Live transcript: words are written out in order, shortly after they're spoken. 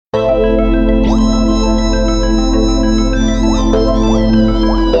Dreams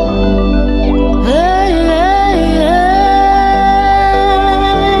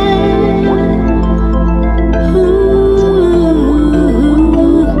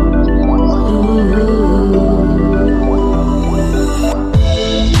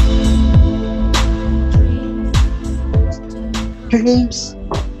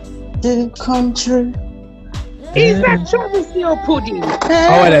do come true. Is that Travis your pudding?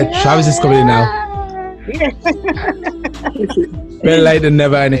 Oh, wait, Travis is coming in now. Better late than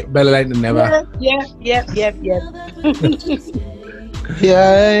never, innit? Better late than never. Yeah.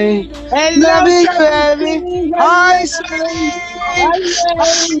 Yay. Hello, Love it, Travis. baby. Hi, sweetie.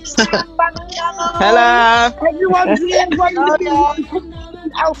 Hello. Everyone's here.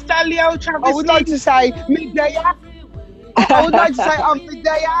 Australia, Travis. I would like to say midday. I would like to say I'm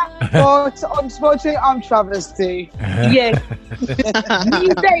midday, but unfortunately I'm travesty. Yes. Me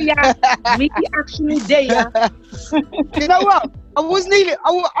there. Me actually there. You know what? I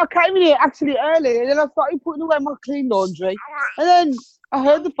came in here actually early, and then I started putting away my clean laundry, and then I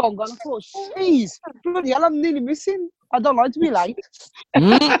heard the phone go, and I thought, jeez, bloody hell, I'm nearly missing. I don't like to be late.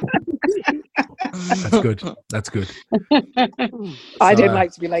 That's good. That's good. I don't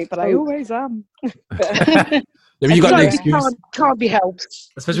like to be late, but I always am. Yeah, you got the excuse. Can't be helped.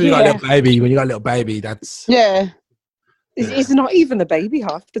 Especially when you got a little baby. When you got a little baby, that's... Yeah. It's not even the baby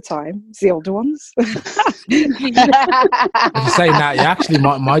half the time. It's the older ones. If you're saying that, yeah, actually,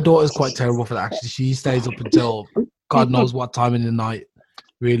 my daughter's quite terrible for that. Actually, she stays up until God knows what time in the night.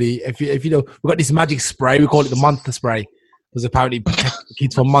 Really, if you know, we've got this magic spray. We call it the monster spray. Because apparently protects the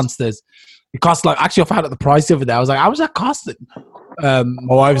kids from monsters. It costs like, actually, I found out the price the other day. I was like, how much that costing? My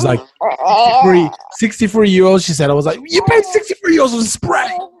wife was like, 63 euros. She said, I was like, you paid 63 euros for spray.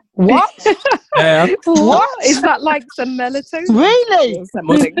 What? Yeah. What? Is that like some melatonin? Really? I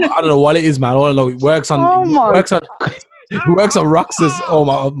don't know what it is, man. All I know, it works on Roxas.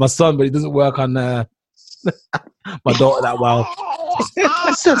 My son, but it doesn't work on my daughter that well.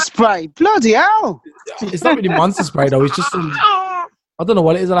 That's a spray. Bloody hell. It's not really monster spray though. It's just some, I don't know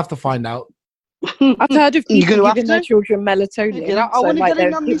what it is. I'll have to find out. I've heard of people gonna have giving to? their children melatonin. You know, I so wanna like get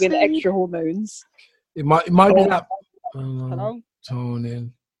in they're on this giving thing. extra hormones. It might be that. Hello?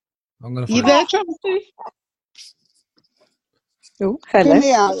 Toning. I'm gonna You find there, out. Travis? Oh, hello.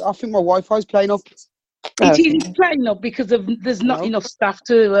 Yeah, I think my Wi-Fi's playing up. It is playing up because there's not enough staff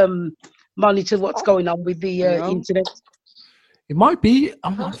to monitor what's going on with the internet. It might be.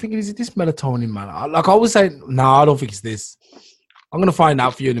 I'm thinking, is it this melatonin, man? Like I was saying, no, I don't think it's this. I'm gonna find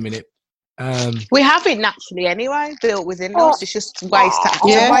out for you in a minute. We have it naturally anyway, built within us. It's just ways to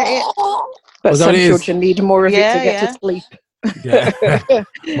activate it. But Was that some what it is? children need more of it to Yeah, get yeah. to sleep. Yeah,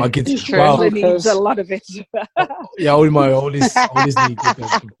 my kids. True. Well, They needs a lot of it. yeah, only my oldest need it,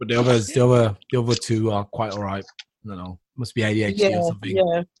 but the other two are quite all right. I don't know, must be ADHD or something.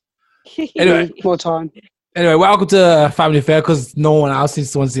 Yeah. Anyway, More time. welcome to Family Affair. Because no one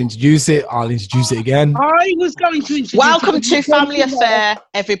else wants to introduce it, I'll introduce it again. I was going to introduce Welcome you, to but Family you know, Affair,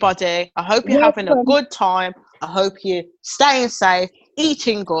 everybody. I hope you're having a good time. I hope you're staying safe,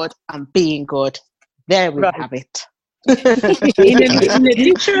 eating good, and being good. There we Right. have it. In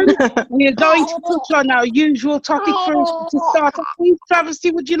addition, we are going to touch on our usual topic to start off with.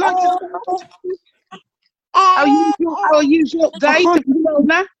 Travesty, would you like to start off with our usual update of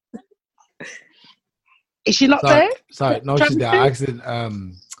Corona? Is she not there? Sorry, no, she's there. I accident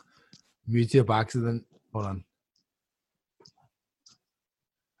muted her by accident. Hold on.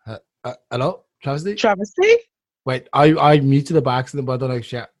 Hello, Travesty? Travesty? Wait, I muted her by accident, but I don't know if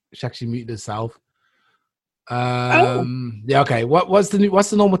she actually muted herself. Yeah, okay. What's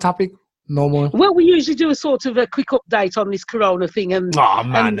the normal topic? Normal. Well, we usually do a sort of a quick update on this Corona thing, and, Oh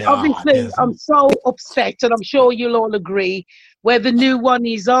man, and obviously I'm so upset, and I'm sure you'll all agree, where the new one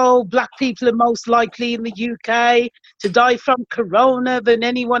is, black people are most likely in the UK to die from Corona than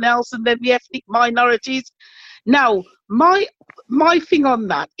anyone else, and then the ethnic minorities. Now, my thing on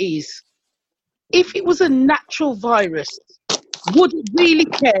that is, if it was a natural virus, would it really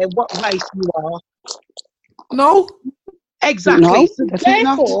care what race you are? No. Exactly. No, So definitely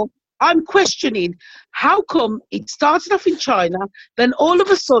not. therefore, I'm questioning how come it started off in China, then all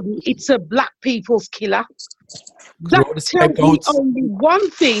of a sudden it's a black people's killer. That all the tells me scapegoats. only one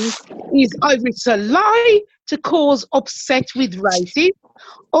thing is either it's a lie to cause upset with races,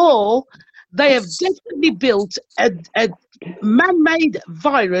 or they have definitely built a man-made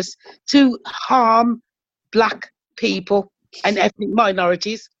virus to harm black people and ethnic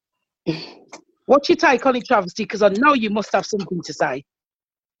minorities. What's your take on it, Travesty? Because I know you must have something to say.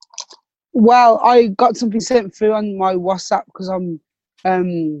 Well, I got something sent through on my WhatsApp because I'm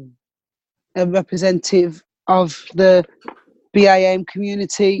a representative of the BAM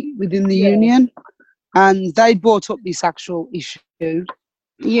community within the union, and they brought up this actual issue,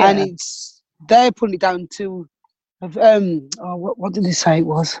 and they're putting it down to what did they say it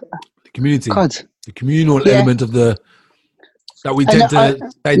was? The community, God. the communal element of that we tend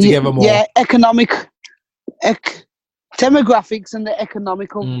to stay together more. Yeah, demographics and the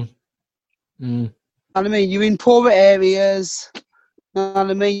economical. Mm. You know what I mean, you're in poorer areas. You know what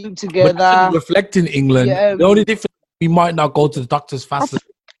I mean, you together. Reflecting England, the only difference, we might not go to the doctors faster,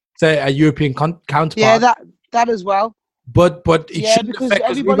 say a European counterpart. Yeah, that as well. But it shouldn't because affect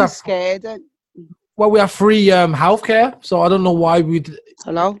everybody's scared. Well, we have free healthcare, so I don't know why we'd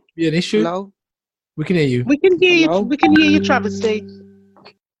be an issue. Hello? We can hear you. We can hear you. We can hear you, Travesty.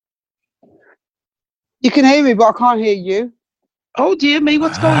 You can hear me, but I can't hear you. Oh dear me,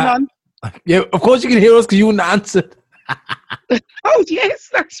 what's going on? Yeah, of course you can hear us because you wouldn't answer. Oh yes,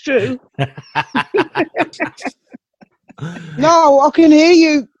 that's true. No, I can hear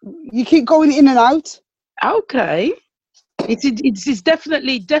you. You keep going in and out. Okay. It's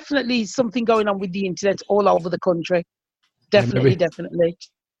definitely something going on with the internet all over the country. Definitely.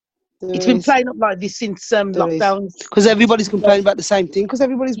 It's been playing up like this since lockdowns. Because everybody's complaining about the same thing. Because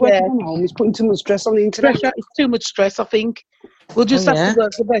everybody's working from home. It's putting too much stress on the internet. It's too much stress, I think. We'll just have to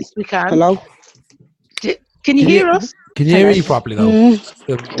work the best we can. Hello? Can you hear us? Can you hear me properly, though?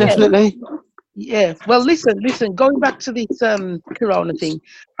 Definitely. Yeah. Well, listen. Going back to this corona thing,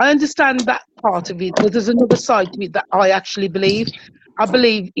 I understand that part of it, but there's another side to it that I actually believe. I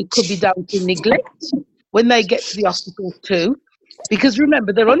believe it could be down to neglect when they get to the hospital too. Because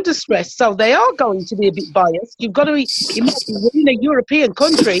remember, they're under stress, so they are going to be a bit biased. You've got to imagine we're in a European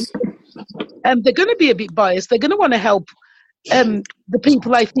country, and they're going to be a bit biased. They're going to want to help the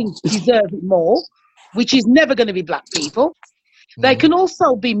people I think deserve it more, which is never going to be black people. They can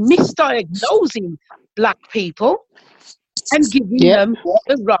also be misdiagnosing black people and giving them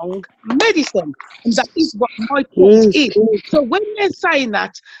the wrong medicine. And that is what my point is. So when they're saying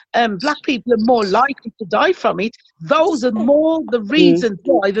that black people are more likely to die from it, those are more the reasons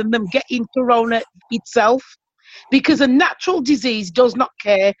why than them getting corona itself. Because a natural disease does not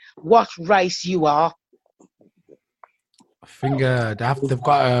care what race you are. I think they've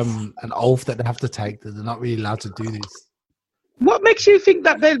got an oath that they have to take, that they're not really allowed to do this. What makes you think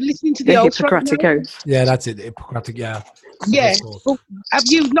that they're listening to the oath? Hippocratic oath. Yeah, that's it. Hippocratic, yeah. Yeah. Well, have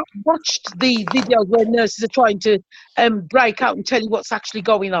you not watched the videos where nurses are trying to break out and tell you what's actually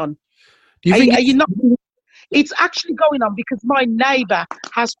going on? Do you think are you not? It's actually going on because my neighbour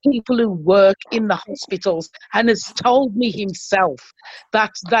has people who work in the hospitals and has told me himself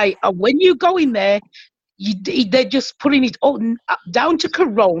that when you go in there, they're just putting it down to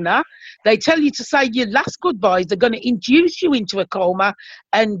corona. They tell you to say your last goodbyes. They're going to induce you into a coma,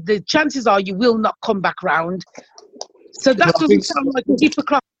 and the chances are you will not come back round. So that doesn't sound like a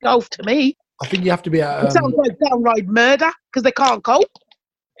Hippocratic oath to me. I think you have to be it sounds like downright murder because they can't cope.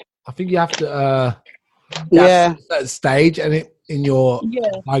 I think you have to that stage and in your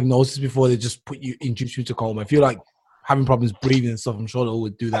diagnosis before they just induce you to coma. If you're like having problems breathing and stuff, I'm sure they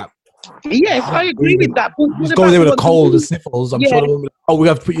would do that. Yes, I agree with that. But just go there with a cold and sniffles. I'm sure they won't be like, we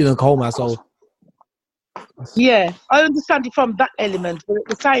have to put you in a coma. So yeah, I understand it from that element, but at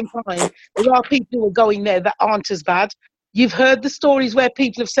the same time, there are people who are going there that aren't as bad. You've heard the stories where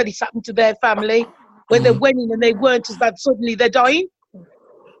people have said it's happened to their family, where they went in and they weren't as bad. Suddenly they're dying.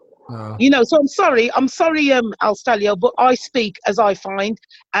 You know, so I'm sorry, Alstalio, but I speak as I find,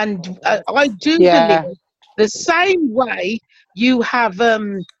 and I do believe the same way you have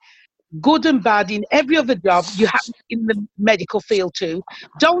good and bad in every other job, you have in the medical field too.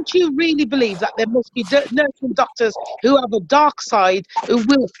 Don't you really believe that there must be nurses and doctors who have a dark side who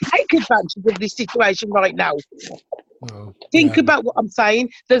will take advantage of this situation right now? Think about what I'm saying.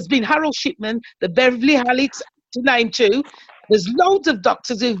 There's been Harold Shipman, the Beverly Hallett, to name two. There's loads of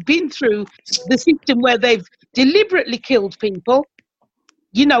doctors who've been through the system where they've deliberately killed people,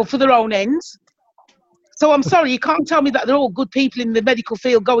 you know, for their own ends. So I'm sorry, you can't tell me that they're all good people in the medical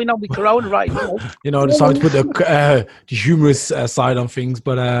field going on with corona right now. You know, decided to put the humorous side on things,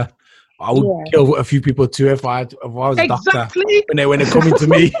 but I would kill a few people too if I was a doctor. When they're coming to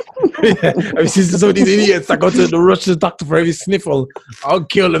me. I see some of these idiots that go to the rush to the doctor for every sniffle. I'll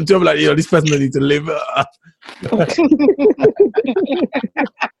kill them too. I'm like, this person doesn't need to live.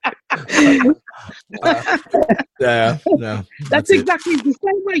 That's exactly the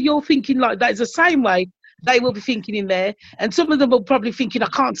same way you're thinking like that. It's the same way they will be thinking in there. And some of them will probably thinking, I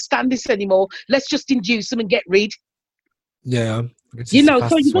can't stand this anymore. Let's just induce them and get rid. Yeah. It's You just the know,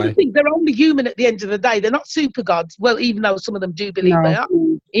 so you fastest got to way. think they're only human at the end of the day. They're not super gods. Well, even though some of them do believe they No. are.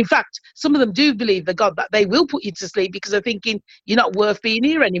 In fact, some of them do believe the God that they will put you to sleep because they're thinking you're not worth being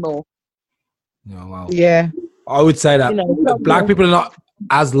here anymore. Yeah, wow. Yeah. I would say that You know, so, black people are not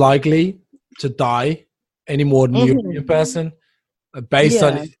as likely to die any more than a Mhm. European person, based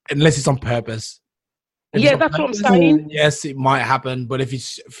on Yeah. unless it's on purpose. If it's Yeah, on that's what I'm purpose, saying. yes, it might happen. But if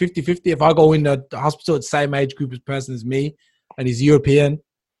it's 50-50, if I go in the hospital at the same age group as person as me and he's European,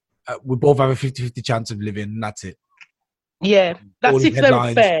 we both have a 50-50 chance of living, and that's it. Yeah, All that's these if they're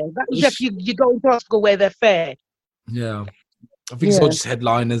headlines. fair. That's if you go into hospital where they're fair. Yeah. I think it's all Yeah. just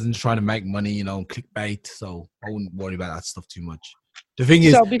headliners and trying to make money, clickbait. So I wouldn't worry about that stuff too much. The thing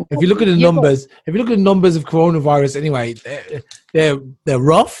is, So if you look at the numbers, of coronavirus, anyway, they're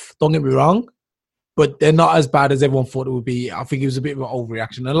rough. Don't get me wrong, but they're not as bad as everyone thought it would be. I think it was a bit of an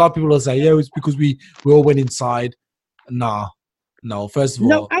overreaction. And a lot of people will say, "Yeah, it's because we all went inside." Nah, no. First of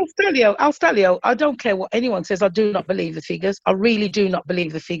all, Austalio, I don't care what anyone says. I do not believe the figures. I really do not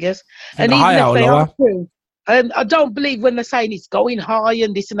believe the figures. think And even higher if or they lower? are true, I don't believe when they're saying it's going high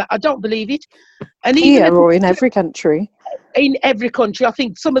and this and that. I don't believe it. And even Here if or in every country. in every country, I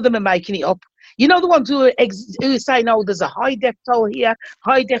think some of them are making it up. You know, the ones who are saying, "Oh, there's a high death toll here,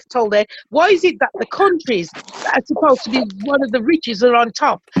 high death toll there." Why is it that the countries that are supposed to be one of the richest are on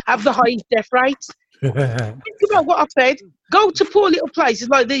top have the highest death rates? Think about what I've said. Go to poor little places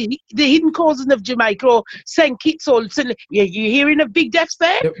like the hidden causes of Jamaica or St. Kitts or you're hearing of big deaths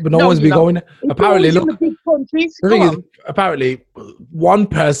there? Yeah, but no one's you're been not. going. It's Apparently, always in look. the big countries. The Go thing is, on. apparently, one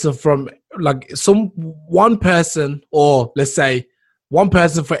person, or let's say one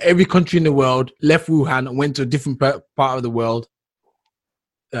person for every country in the world left Wuhan and went to a different part of the world.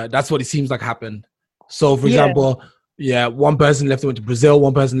 That's what it seems like happened. So, for example, one person left and went to Brazil,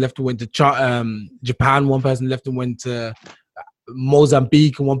 one person left and went to Japan, one person left and went to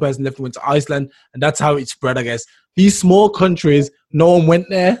Mozambique, and one person left and went to Iceland, and that's how it spread, I guess. These small countries, no one went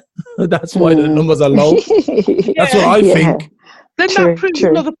there. That's why the numbers are low. That's what I think. Then True, that proves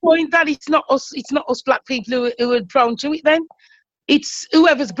true. another point that it's not us black people who are prone to it then. It's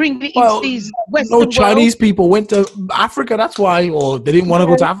whoever's bringing it into these Western no Chinese world. people went to Africa. That's why, or they didn't want to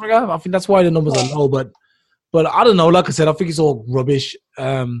go to Africa. I think that's why the numbers are low. But I don't know. Like I said, I think it's all rubbish.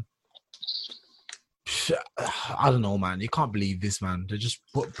 I don't know, man. You can't believe this, man. They just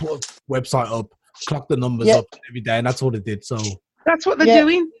put a website up, clock the numbers up every day, and that's all they did. So That's what they're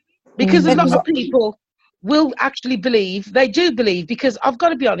doing. Because a lot of people will actually believe, they do believe, because I've got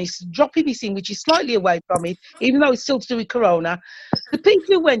to be honest, dropping this in, which is slightly away from it, even though it's still to do with Corona, the people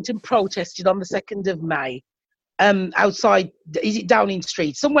who went and protested on the 2nd of May, outside, is it Downing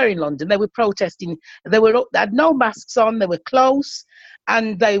Street, somewhere in London, they were protesting, they had no masks on, they were close,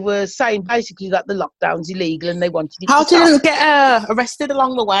 and they were saying basically that the lockdown's illegal and they wanted it How to stop. did you get arrested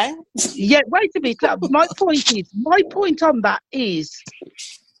along the way? Yeah, wait a bit. My point on that is,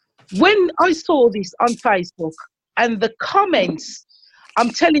 when I saw this on Facebook and the comments, I'm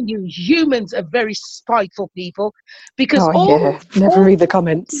telling you, humans are very spiteful people, because never read the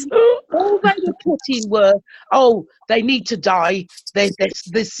comments. all they were putting were, "Oh, they need to die. There's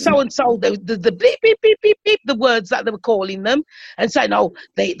so and so." The beep beep beep beep beep, the words that they were calling them, and saying, "Oh,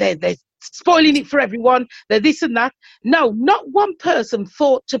 they're spoiling it for everyone. They're this and that." No, not one person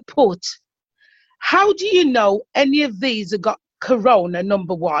thought to put, how do you know any of these have got Corona,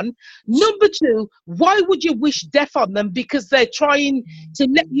 number one? Number two, why would you wish death on them? Because they're trying to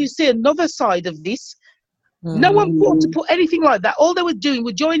let you see another side of this. No one thought to put anything like that. All they were doing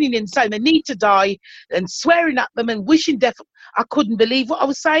were joining in, saying they need to die and swearing at them and wishing death. I couldn't believe what I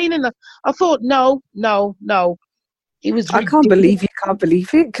was saying, and I thought, no. It was I can't believe you can't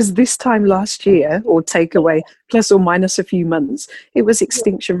believe it, because this time last year, or take away plus or minus a few months, it was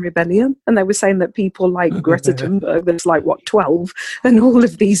Extinction Rebellion, and they were saying that people like Greta Thunberg, that's like 12, and all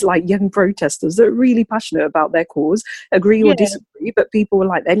of these like young protesters that are really passionate about their cause, agree or disagree, but people were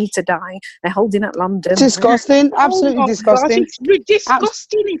like, they need to die. They're holding up London. Disgusting, absolutely disgusting. Gosh, it's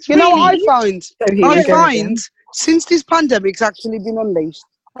disgusting. It's you know what I find? Again. Since this pandemic's actually been unleashed,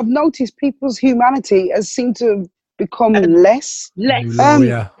 I've noticed people's humanity has seemed to become less.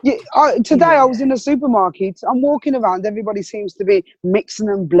 Today I was in a supermarket. I'm walking around. Everybody seems to be mixing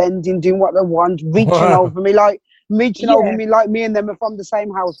and blending, doing what they want, reaching over me like me and them are from the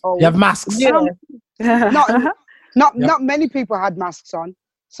same household. You have masks. Not many people had masks on.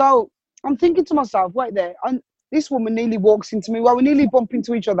 So I'm thinking to myself, wait there, and this woman nearly walks into me. Well, we nearly bump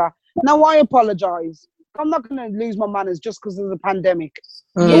into each other. Now I apologise. I'm not going to lose my manners just because of the pandemic.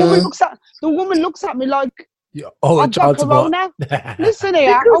 The woman looks at me like Oh, I've got child support. corona. Listen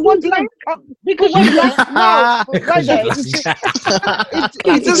here, I want to. Because Wait you there, no, wait Because there.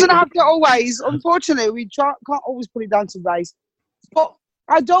 you're It doesn't have to always. Unfortunately, we can't always put it down to race. But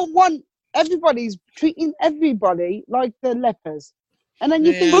I don't want everybody's treating everybody like they're lepers. And then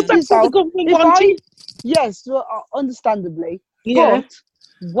you think But to that's what the yourself, government if wanted. yes, well, understandably, Yeah. but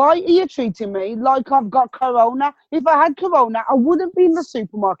why are you treating me like I've got corona? If I had corona, I wouldn't be in the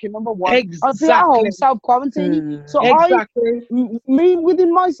supermarket, number one. I'd be at Exactly. home self-quarantining. So Exactly. me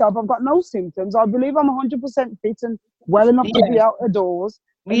within myself, I've got no symptoms. I believe I'm 100% fit and well enough to be out the doors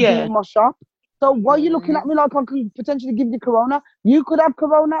and Yeah. doing my shop. So why are you looking at me like I could potentially give you corona? You could have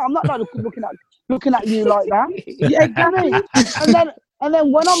corona. I'm not like looking at you like that. Yeah, exactly. And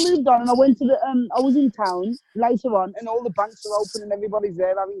then when I moved on and I went to I was in town later on and all the banks are open and everybody's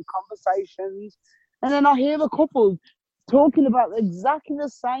there having conversations. And then I hear a couple talking about exactly the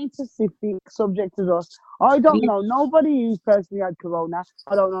same specific subject as us. I don't know nobody who's personally had corona.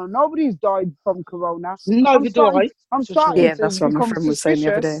 I don't know nobody who's died from corona. Neither do I. I'm starting Yeah, to that's what my become friend was saying the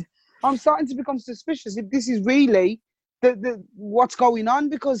other suspicious. day. I'm starting to become suspicious if this is really the what's going on,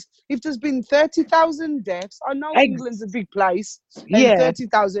 because if there's been 30,000 deaths, I know England's a big place, and Yeah.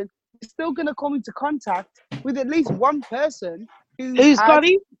 30,000, you're still going to come into contact with at least one person Who's had got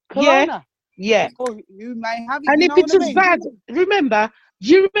it? Yeah. corona, Yeah. or who may have it. And you if know it's what I as mean? bad, do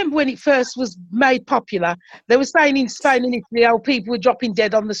you remember when it first was made popular? They were saying in Spain and Italy how people were dropping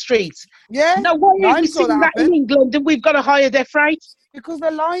dead on the streets. Yeah, No, why I are we saw seeing that that in happen. England and we've got a higher death rate? Because they're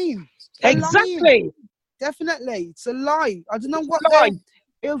lying. They're Exactly. lying. Definitely, it's a lie. I don't know what lie.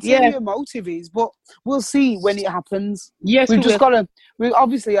 their ulterior motive is, but we'll see when it happens. Yes, We've we just will. got to. We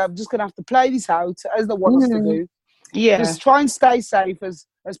obviously, I'm just gonna have to play this out as they want us to do. Yeah. Just try and stay safe, as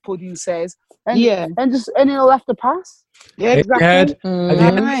Pudding says, and Yeah. and it'll have to pass. Yeah, exactly.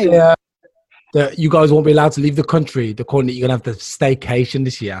 Have you heard that you guys won't be allowed to leave the country? They're calling it you're gonna have the staycation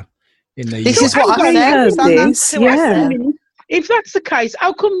this year. In the This UK. is what I I said. heard Stand this. still, I Yeah. said. If that's the case,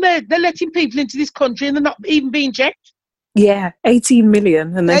 how come they're letting people into this country and they're not even being checked? Yeah, 18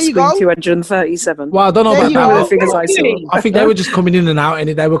 million, and they There you screened go. 237. Well, I don't know There about you that. go. but The figures I saw. I think they were just coming in and out, and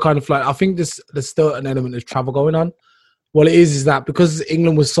they were kind of like, I think there's still an element of travel going on. What it is that because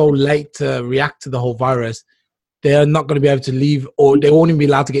England was so late to react to the whole virus, they are not going to be able to leave, or they won't even be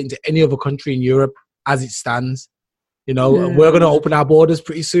allowed to get into any other country in Europe as it stands. You know, we're going to open our borders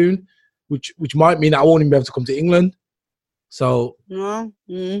pretty soon, which might mean I won't even be able to come to England. So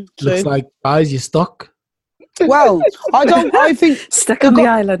looks like, guys, you're stuck. Well, I think Stuck on the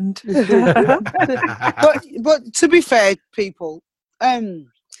island. but to be fair, people,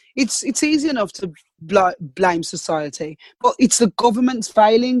 it's easy enough to blame society, but it's the government's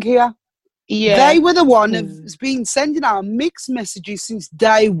failing here. Yeah. They were the one who's been sending out mixed messages since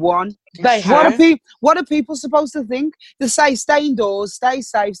day one. They What have. are people supposed to think? They say stay indoors, stay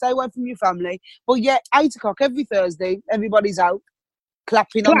safe, stay away from your family. But yet, 8 o'clock every Thursday, everybody's out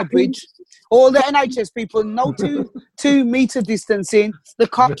clapping on the bridge. All the NHS people, no 2 meter distancing. The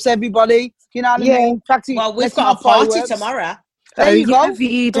cops, everybody. You know what I mean? Practically, Well, we've let's got not a party fireworks. tomorrow. There you go.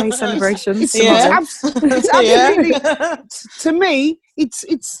 VE Day celebrations. Yeah. It's absolutely. To me,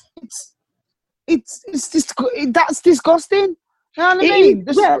 that's disgusting. You know what I mean?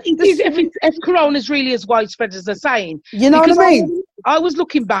 If corona's really as widespread as they're saying. You know what I mean? I was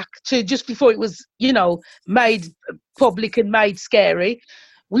looking back to just before it was, made public and made scary.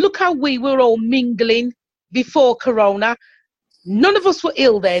 Look how we were all mingling before corona. None of us were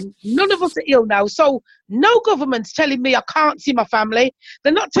ill then. None of us are ill now. So no government's telling me I can't see my family.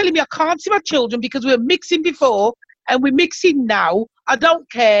 They're not telling me I can't see my children because we were mixing before and we're mixing now. I don't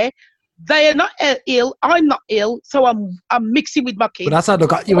care. They are not ill. I'm not ill, so I'm mixing with my kids. But that's how they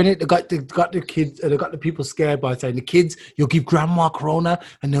got you in it. They got the kids. They got the people scared by saying the kids, you'll give grandma corona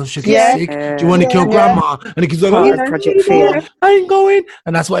and they'll she'll get sick. Do you want to kill grandma? And the kids are like, Project Fear. I ain't going.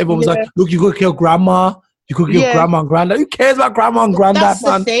 And that's why everyone was like, look, you could kill grandma. You could kill grandma and granddad. Who cares about grandma and granddad, That's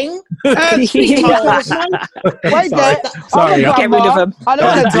man? the thing. Wait there. Sorry, I'm a Get rid of them. I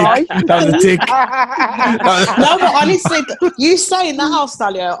don't want to die. That was a tick. No, but honestly, you saying that,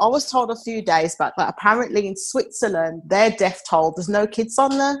 Alstalio, I was told a few days back that apparently in Switzerland, their death toll, there's no kids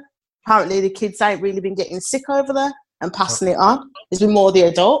on there. Apparently the kids ain't really been getting sick over there and passing it on. It's been more the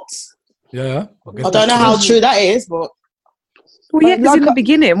adults. Yeah. I don't know how true that is, but... Well, yeah, because in the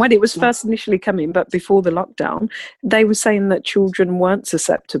beginning, when it was first initially coming, but before the lockdown, they were saying that children weren't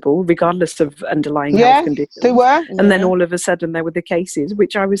susceptible, regardless of underlying health conditions. They were. And then all of a sudden there were the cases,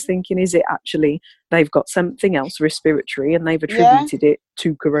 which I was thinking, is it actually they've got something else respiratory and they've attributed it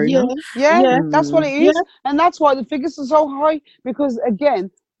to corona? Yeah, that's what it is. And that's why the figures are so high, because,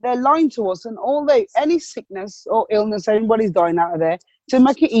 again, they're lying to us, and any sickness or illness, everybody's dying out of there to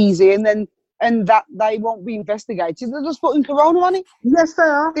make it easy, and that they won't be investigated. They're just putting corona on it. Yes, they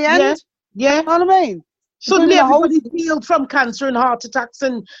are. The end. Yeah. You know what I mean? Suddenly Including the whole- everybody's healed from cancer and heart attacks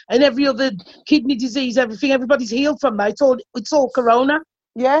and every other kidney disease, everything. Everybody's healed from that. It's all corona.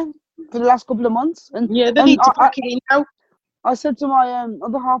 Yeah, for the last couple of months. And Yeah, they need to pack it in now. I said to my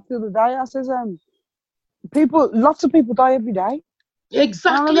other half the other day, I says, lots of people die every day.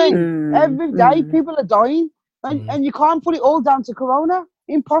 Exactly. You know what I mean? Every day people are dying, and you can't put it all down to corona.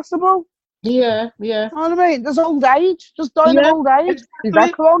 Impossible. Yeah. You know what I mean? There's old age, just dying of old age. Exactly. Is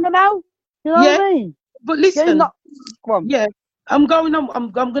that corona now? You know what I mean? But listen, Go on. yeah, I'm going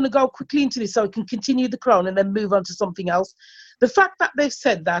to go quickly into this so I can continue the corona and then move on to something else. The fact that they've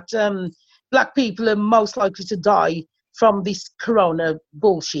said that black people are most likely to die from this corona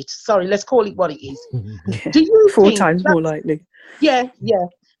bullshit. Sorry, let's call it what it is. Do you 4 think times more likely. Yeah.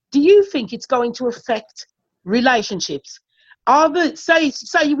 Do you think it's going to affect relationships? Say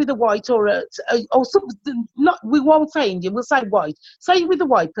you're with a white or something, we won't say Indian, we'll say white. Say you're with a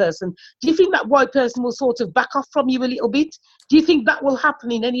white person. Do you think that white person will sort of back off from you a little bit? Do you think that will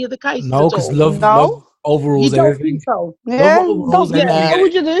happen in any of the cases? No, because love overrules you don't everything. think so? Yeah. Love overrules Yeah. everything. What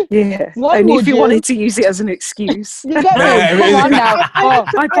would you do? Yeah. What Only would if you you? wanted to use it as an excuse. You get me? Yeah, Come really. on now. Oh,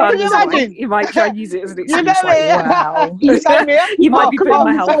 My can you partner's like, imagine? you might try and use it as an You excuse. get Like, me? wow. You say me? You might be come putting on,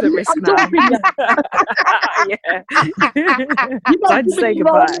 my health at risk I'm now. jumping you. Time to say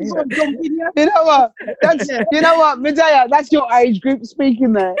goodbye. You know what? You know what, Medea, that's your age group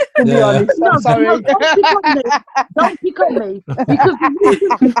speaking there. To be Yeah. honest, I'm sorry. No, don't pick on me. Because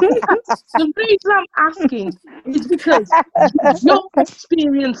the reason I'm asking is because your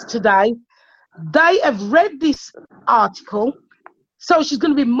experience today, they have read this article, so she's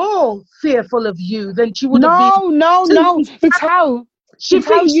going to be more fearful of you than she would have been. No. It's how. She it's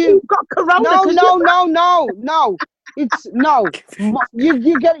how thinks you- you've got corona. No. 'cause It's no.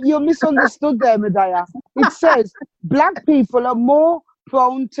 You're misunderstood there, Medea. It says black people are more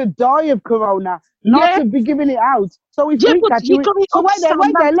prone to die of corona, not to be giving it out. So if we but catch you you, got it so wait there.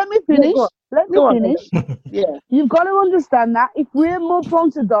 upside Let me finish. go on. Let me Go on, finish. Yeah. You've got to understand that if we're more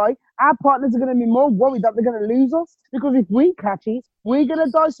prone to die, our partners are going to be more worried that they're going to lose us. Because if we catch it, we're going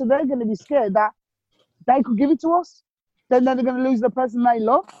to die. So they're going to be scared that they could give it to us. Then they're going to lose the person they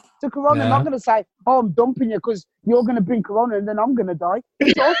love to corona. Yeah. Not going to say, oh, I'm dumping you because you're going to bring corona and then I'm going to die.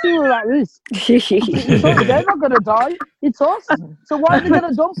 It's us who are at risk. It's us. They're not going to die. It's us. So why are they going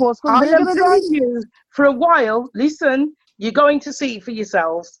to dump us? Because I they're am going to die. telling you, for a while, listen, you're going to see for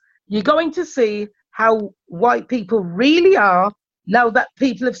yourselves. You're going to see how white people really are now that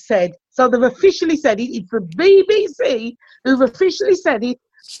people have said. So they've officially said it. It's the BBC who've officially said it.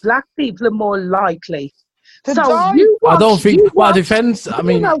 Black people are more likely. To So die? you watch, I don't think. you Well, watch, defense. I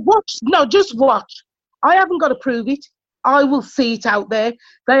mean, watch. No, just watch. I haven't got to prove it. I will see it out there.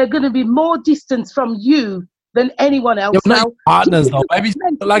 They are going to be more distant from you than anyone else you're now. not partners though. Maybe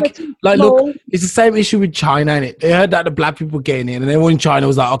like look, it's the same issue with China, innit? They heard that the black people getting in, and everyone in China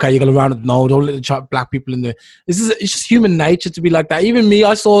was like, "Okay, you're gonna round it. No, don't let the black people in there." It's just human nature to be like that. Even me,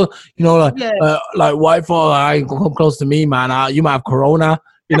 I saw, like white folk, I come close to me, man. You might have corona,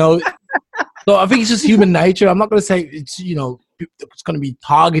 So I think it's just human nature. I'm not gonna say it's it's gonna be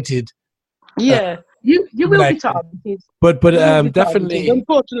targeted. Yeah, you will be targeted. But You will be definitely. targeted.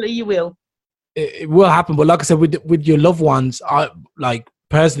 Unfortunately, you will. It will happen, but like I said, with your loved ones, I like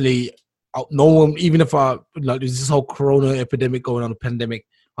personally, no one, even if there's this whole corona epidemic going on, a pandemic,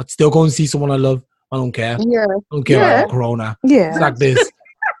 I'd still go and see someone I love. I don't care. Yeah, I don't care about corona. Yeah. It's like this.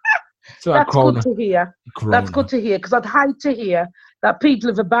 It's like that's corona. good to hear. Corona. That's good to hear because I'd hate to hear that people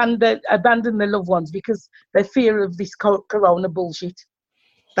have abandoned their loved ones because they fear of this corona bullshit.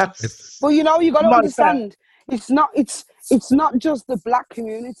 That's Well, you got to my understand. It's not just the black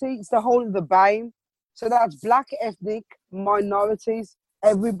community. It's the whole of the BAME. So that's black, ethnic, minorities,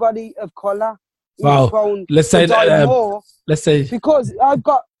 everybody of color. Wow. Let's say that. More Let's say because I've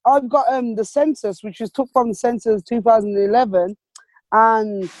got the census, which was took from the census 2011,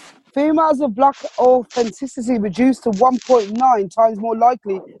 and females of black authenticity reduced to 1.9 times more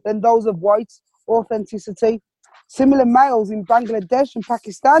likely than those of white authenticity. Similar males in Bangladesh and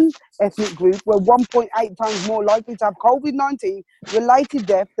Pakistan ethnic group were 1.8 times more likely to have COVID-19 related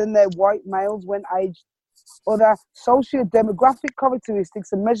death than their white males when aged. Other socio-demographic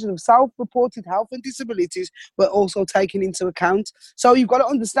characteristics and measures of self-reported health and disabilities were also taken into account. So you've got to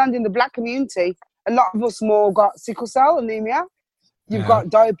understand in the black community, a lot of us more got sickle cell anemia, you've got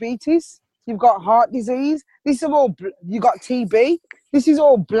diabetes, you've got heart disease, these are all, you got TB, this is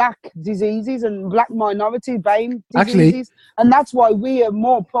all black diseases and black minority vein Actually- diseases, and that's why we are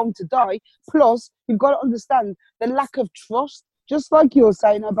more prone to die. Plus, you've got to understand the lack of trust. Just like you're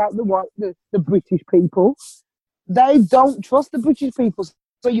saying about the British people, they don't trust the British people.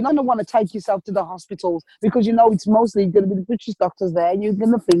 So you're not going to want to take yourself to the hospitals because you know it's mostly going to be the British doctors there, and you're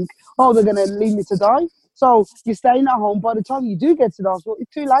going to think, oh, they're going to leave me to die. So you're staying at home. By the time you do get to the hospital,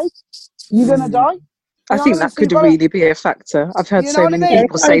 it's too late. You're going to die. I think that could really be a factor. I've heard You know so what I many mean?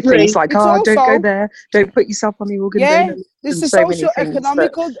 people I say agree. things like, It's "Oh, don't also- go there. Don't put yourself on the organ Yeah, donor." this and is so many things,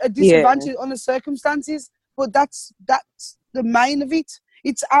 socio-economical disadvantage on the circumstances, but that's the main of it.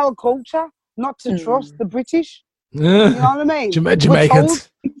 It's our culture not to trust the British. You know what I mean? We're Jamaicans. told-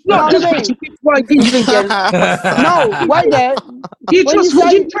 It's You know not what just I mean? British, it's white Indians. No, wait there. You When trust you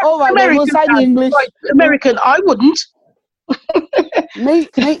say, you trust all right, then we'll American say the fans, English. like American, I wouldn't.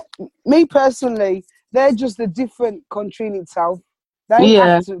 Me personally, they're just a different country in itself. They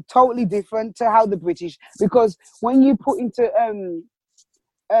Yeah. act totally different to how the British, because when you put into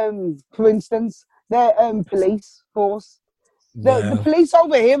for instance, their police force, the police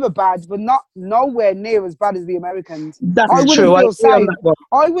over here are bad, but not nowhere near as bad as the Americans. That's I wouldn't true. I feel agree on safe. that one.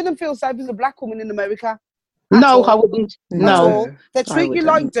 I wouldn't feel safe as a black woman in America. No, all. I wouldn't. At No. all. They I treat you wouldn't.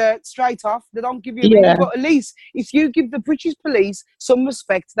 like dirt straight off. They don't give you a Yeah. reason. But at least if you give the British police some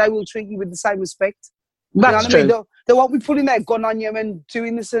respect, they will treat you with the same respect. You know That's what I mean? true. They won't be putting their gun on you and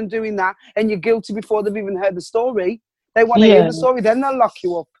doing this and doing that, and you're guilty before they've even heard the story. They want to hear Yeah. the story, then they'll lock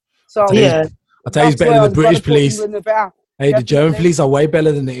you up. So Yeah. I'll tell you, it's that's better where than I've the got British to put police. England a better. Hey, the German Definitely. police are way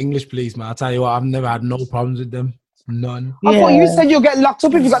better than the English police, man. I'll tell you what, I've never had no problems with them. None. I thought you Yeah. said you'll get locked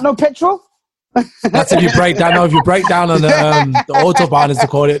up if you got no petrol. That's if you break down. No, if you break down on the autobahn, as they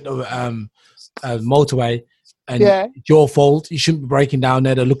call it, motorway, and Yeah. it's your fault. You shouldn't be breaking down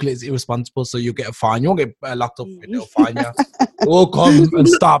there. They're looking at it as irresponsible, so you'll get a fine. You won't get locked up. They'll fine you. They'll come and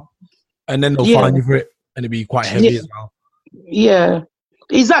stop, and then they'll Yeah. fine you for it, and it'll be quite heavy as well. Yeah.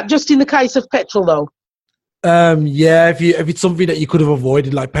 Is that just in the case of petrol, though? Yeah, if it's something that you could have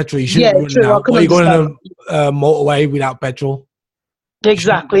avoided, like petrol, you shouldn't Yeah, be running true, I out. can Or you're going understand. on a motorway without petrol.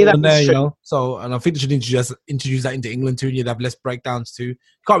 Exactly. On That's there, true. you know. So, and I think they should introduce that into England too. And you'd have less breakdowns too. You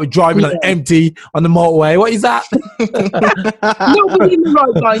can't be driving like empty on the motorway. What is that? Nobody in the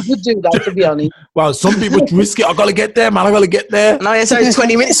right mind would do that, to be honest. Well, some people risk it. I gotta get there, man. I gotta get there. No, it's only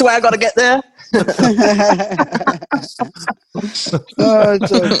 20 minutes away. I got to get there. Oh,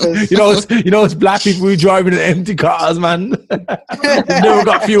 jokers. You know, it's black people who driving in empty cars, man. They've never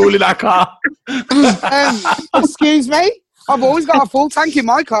got fuel in that car. Excuse me? I've always got a full tank in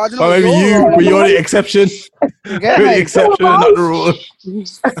my car. I don't know Or what maybe you're you, on. but you're the exception. You You're get the me? exception and not the rule. You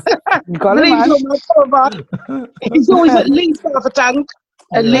got it, Believe man. it or not, it's always at least half a tank.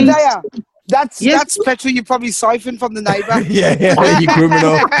 At Yeah. least. Medea, that's Yes. that's petrol you probably siphoned from the neighbour. Yeah, you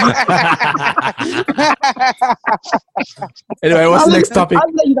criminal. Anyway, what's the next topic?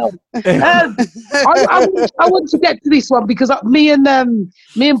 I'll let you know. I want to get to this one because me and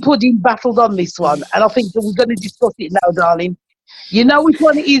Pudding battled on this one, and I think that we're going to discuss it now, darling. You know which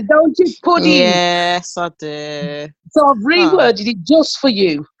one it is, don't you, Pudding? Yes, I do. So I've reworded it just for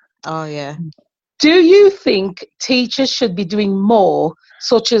you. Oh, yeah. Do you think teachers should be doing more,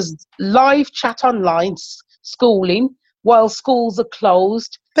 such as live chat online schooling, while schools are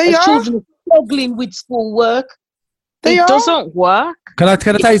closed? They and are. children are struggling with schoolwork. They It are. doesn't work. Can I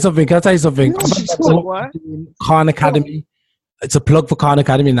tell you something? Can I tell you something? It doesn't work. Khan Academy. It's a plug for Khan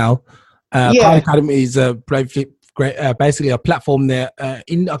Academy now. Yeah. Khan Academy is basically a platform there. I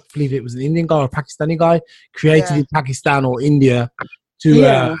believe it was an Indian guy or a Pakistani guy created Yeah. in Pakistan or India to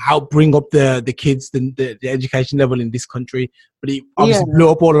Yeah. help bring up the kids, the education level in this country. But it obviously blew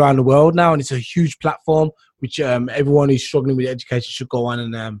up all around the world now, and it's a huge platform which everyone who's struggling with education should go on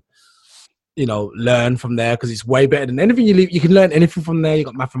and learn from there, because it's way better than anything you can learn anything from there. You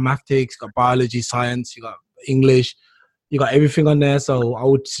got mathematics, you got biology, science, you got English, you got everything on there. So I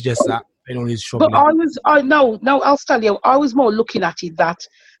would suggest that anyone who's struggling. But I'll tell you, I was more looking at it that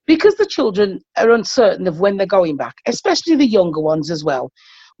because the children are uncertain of when they're going back, especially the younger ones as well.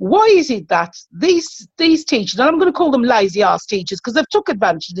 Why is it that these teachers, and I'm going to call them lazy ass teachers because they've took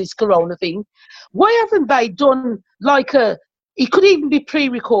advantage of this corona thing, why haven't they done it could even be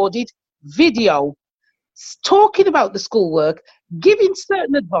pre-recorded video talking about the schoolwork, giving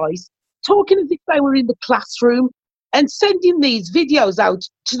certain advice, talking as if they were in the classroom, and sending these videos out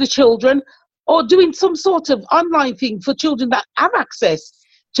to the children, or doing some sort of online thing for children that have access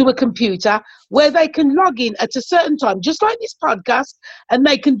to a computer where they can log in at a certain time, just like this podcast, and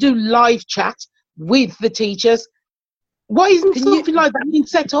they can do live chat with the teachers. Why isn't Can you- something like that being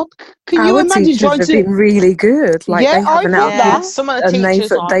set up? Can you Our imagine teachers trying have to? been really good. Like Yeah, they have an I thought output, that. Some of the and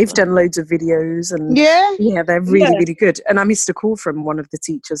teachers they've done loads of videos, and Yeah. they're really Yeah. really good. And I missed a call from one of the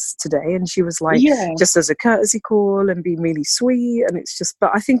teachers today, and she was like, Yeah. just as a courtesy call and being really sweet. And it's just,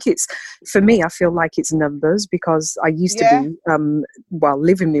 but I think it's, for me, I feel like it's numbers, because I used Yeah. to be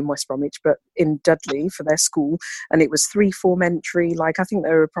living in West Bromwich, but in Dudley for their school, and it was 3 form-entry. Like I think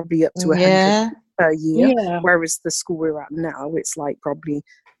they were probably up to 100 Yeah. per year, Yeah. whereas the school we're at now, it's like probably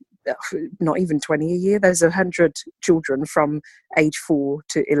not even 20 a year. There's 100 children from age 4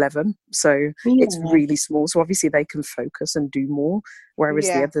 to 11, so it's Yeah. really small. So obviously they can focus and do more, whereas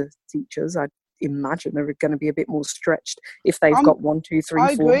the Yeah. other teachers, I imagine, are going to be a bit more stretched if they've I'm- got 1, 2, 3,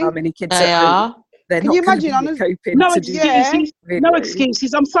 I 4. How agree. many kids They at home? are. They're Can not you going to imagine be on a- coping No to do excuses. No video.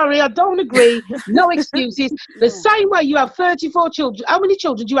 excuses. I'm sorry, I don't agree. No excuses. The same way you have 34 children. How many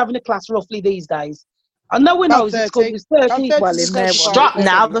children do you have in a class roughly these days? I know when I About was at school, 30. it was 30. About 30 Well, to in their 35. Stop now.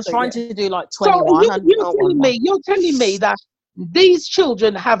 Yeah. They're trying to do like So 21. you're telling me that these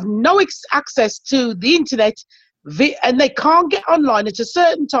children have no access to the internet, and they can't get online at a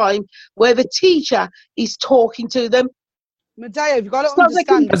certain time where the teacher is talking to them. Medea, you've got to So they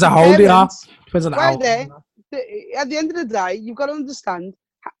understand. Depends on how old they are. parents- Depends on Right how. there. At the end of the day, you've got to understand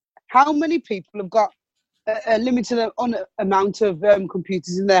how many people have got a limited amount of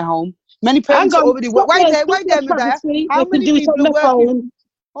computers in their home. Many parents are already. Wait there, Medea. How They can many do it people on are their working? phone,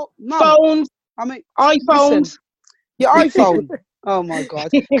 Oh, Mum, phones, I mean, iPhones. listen, your iPhone. Oh my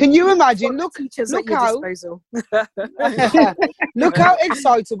God! Can you imagine? Look Teachers look at your how- disposal. look how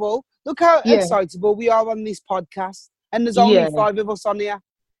excitable. Look how Yeah. excitable we are on this podcast, and there's only Yeah. 5 of us on here.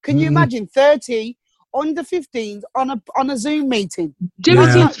 Can you Mhm. imagine 30 under 15s on a Zoom meeting? Do Yeah. it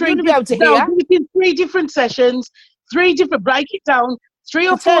in You're three. gonna be able to No, hear. do it in 3 different sessions. 3 different. Break it down. 3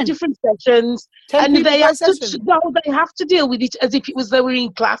 or To 4 10. different sessions, 10 and people they per have to. session. No, they have to deal with it as if it was they were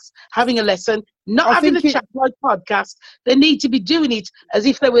in class having a lesson, not I having a think chat like podcast. They need to be doing it as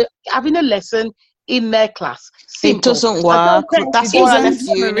if they were having a lesson in their class. Simple. It doesn't I work. don't care. That's It why I doesn't.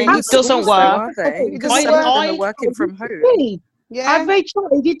 left uni. Some are in It doesn't schools, though, work. are they? It Because doesn't some of them work. are working from home. See, Yeah. have they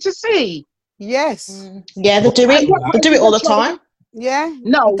tried it to see? Yes. Yeah, they do it. They do it all the time. Yeah.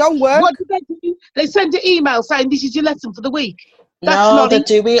 No. It don't work. What do they do? They send an email saying this is your lesson for the week. That's No, not they it.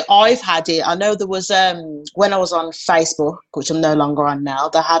 do it. I've had it. I know there was when I was on Facebook, which I'm no longer on now.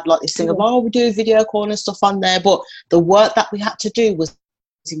 They had like this thing of we do video call and stuff on there, but the work that we had to do was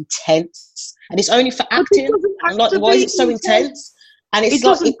intense, and it's only for But it acting. doesn't have I'm like, to why is be it so intense? And it's It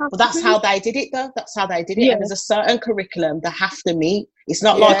like, doesn't have to that's be. how they did it, though. That's how they did it. Yeah. And there's a certain curriculum they have to meet. It's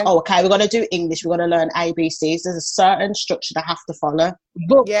not Yeah. like, okay, we're going to do English, we're going to learn ABCs. There's a certain structure they have to follow.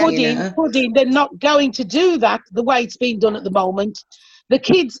 But Yeah. pudding, they're not going to do that the way it's being done at the moment. The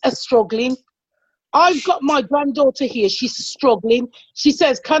kids are struggling. I've got my granddaughter here. She's struggling. She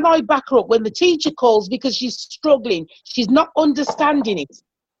says, can I back her up when the teacher calls because she's struggling? She's not understanding it.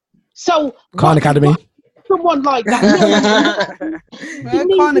 So Khan Academy. someone like that Khan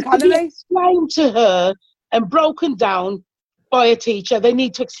needs to be Academy. explained to her and broken down by a teacher. They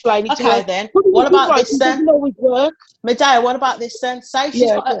need to explain it to Okay, her. then. Putting What it in about writing this then? doesn't always work. Medea, what about this then? Say she's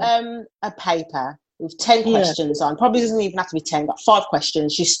Yeah, got a paper with 10 Yeah. questions on. Probably doesn't even have to be 10, got 5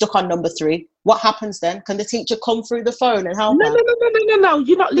 questions. She's stuck on number 3. What happens then? Can the teacher come through the phone and help No, her? no.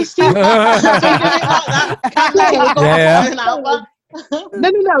 You're not listening. Yeah. No.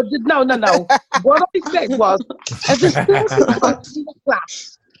 What I said was, as a person in the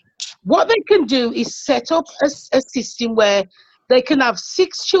class, what they can do is set up a system where they can have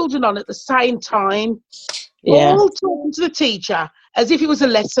 6 children on at the same time, Yeah. all talking to the teacher as if it was a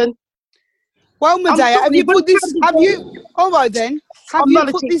lesson. Well, Medea, sorry, have you but put this? I'm Have you? All right then. Have I'm you not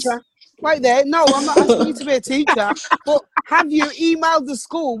a put this? teacher. Right there. No, I'm not asking you to be a teacher. But have you emailed the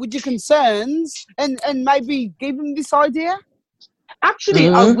school with your concerns and maybe give them this idea? Actually,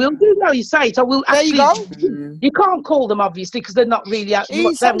 I will do now you say it. I will There you actually. go. You can't call them, obviously, because they're not really out.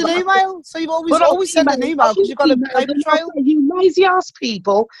 You send an email. So you've But I'll always send an email because you've got a paper trail. You lazy ass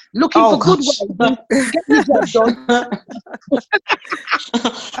people looking Oh, for good gosh. ways. Get your job done.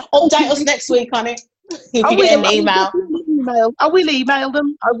 Update us next week on it. If I you get an will email. definitely email. I will email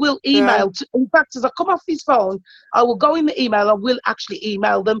them. I will email. In fact, as I come off this phone, I will go in the email. I will actually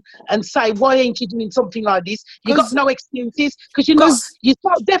email them and say, why ain't you doing something like this? You got no excuses because you're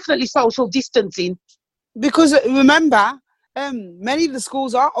definitely social distancing. Because remember, many of the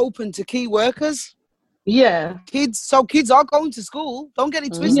schools are open to key workers. Yeah. Kids are going to school. Don't get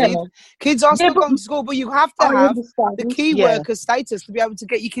it twisted. Yeah. Kids are still but going to school, but you have to I have understand. the key Yeah. worker status to be able to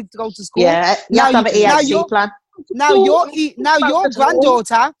get your kids to go to school. Yeah, you have to have an EHC plan. Now your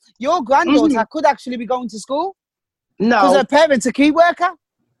School. granddaughter could actually be going to school. Because No, her parents a key worker?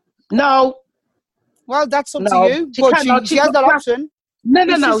 no, Well, that's up no. to you. She But cannot. she She's has not that class- option. No,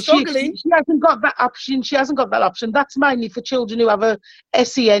 no, If no. she's struggling. She hasn't got that option. She hasn't got that option. That's mainly for children who have a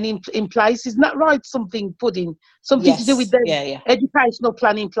SEN in place. Isn't that right? Something to do with their Yeah. educational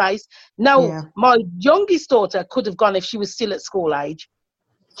plan in place. Now, Yeah. my youngest daughter could have gone if she was still at school age.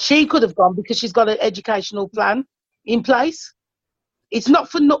 She could have gone because she's got an educational plan in place. It's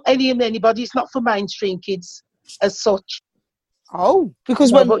not for anybody. It's not for mainstream kids as such. Oh,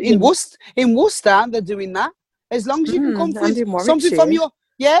 because No, when but in yeah. Worcester they're doing that. As long as you can come And with in something from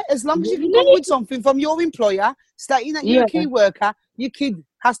Warwickshire. as long as you can come with something from your employer stating that you're a key worker, your kid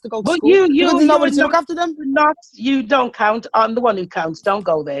has to go to But school because there's nobody to look after them. You don't count. I'm the one who counts. Don't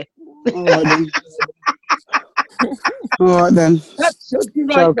go there. All right then. All right then. That should be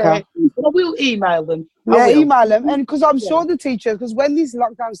right Joker. there. I will email them. I Yeah, will. email them, and because I'm Yeah. sure the teachers, because when these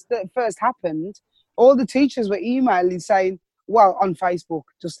lockdowns first happened, all the teachers were emailing saying, well, on Facebook,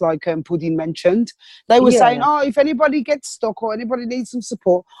 just like Pudding mentioned, they were saying, Yeah. oh, if anybody gets stuck or anybody needs some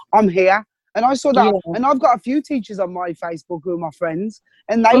support, I'm here. And I saw that, Yeah. and I've got a few teachers on my Facebook who are my friends,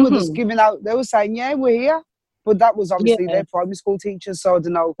 and they were just giving out, they were saying, yeah, we're here. But that was obviously Yeah. their primary school teachers, so I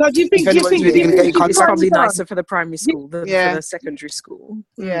don't know. So do you think? If anyone's really gonna get in It's contact. probably Contact. nicer for the primary school than Yeah. for the secondary school.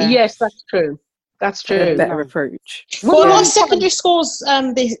 Yeah. Yes, that's true. That's A true. better No. approach. Well, Yeah. most secondary schools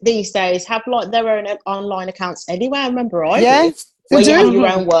these days have like their own online accounts anyway. I remember I Yeah, did. they Where you have do. your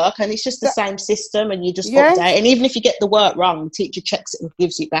own work, and it's just the That- same system, and you just Yeah. update. And even if you get the work wrong, the teacher checks it and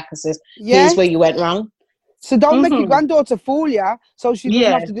gives it back and says, Yeah. "Here's where you went wrong." So don't make your Mhm. granddaughter fool you, so she doesn't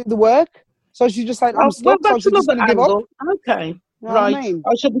Yeah. have to do the work. So she's just like, I'm Well, stuck, so that's she's just another going to give up. angle. Okay. You know Right. what I mean?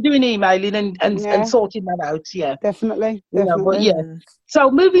 I should be doing emailing and Yeah. sorting that out. Yeah. Definitely. You know, but Definitely. yeah.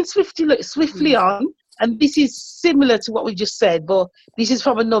 So moving swiftly on, and this is similar to what we just said, but this is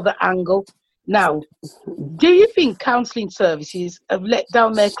from another angle. Now, do you think counselling services have let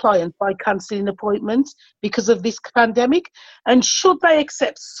down their clients by cancelling appointments because of this pandemic? And should they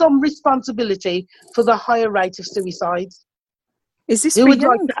accept some responsibility for the higher rate of suicides? Is this Who for would like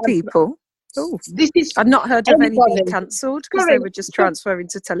young to answer? people? Oh, This is I've not heard of any Everybody. being cancelled because they Sorry. were just transferring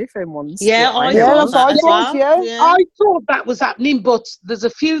to telephone ones. Yeah, that I know Yeah, thought that's of. what I as thought, well. yeah. I thought that was happening, but there's a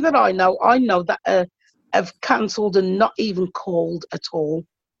few that I know that have cancelled and not even called at all.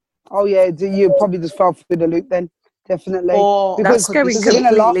 Oh, yeah, you probably just fell through the loop then. Definitely. Or Because That's going there's been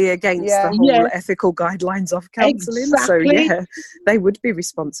a lot. completely against Yeah. the whole Yeah. ethical guidelines of counselling. So, Exactly. yeah, they would be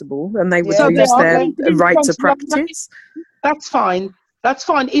responsible and they would Yeah, lose they are their going to be right to responsible. practice. That's fine. That's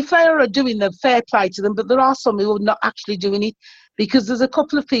fine. If they are doing them, fair play to them. But there are some who are not actually doing it, because there's a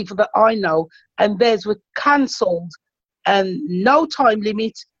couple of people that I know, and theirs were cancelled, and no time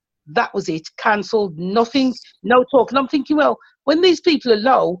limit. That was it. Cancelled. Nothing. No talk. And I'm thinking, well, when these people are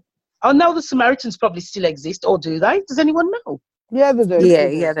low, I know the Samaritans probably still exist, or do they? Does anyone know? Yeah, they do. Yeah,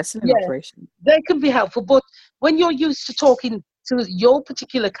 they do. yeah, that's an Yeah. operation. They can be helpful, but when you're used to talking to your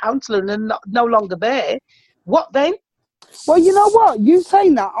particular counsellor and they're no longer there, what then? Well, you know what? You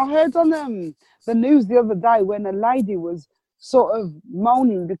saying that, I heard on the news the other day when a lady was sort of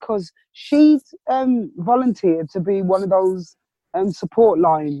moaning because she'd volunteered to be one of those support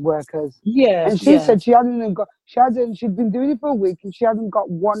line workers. Yeah, And she said she'd been doing it for a week and she hadn't got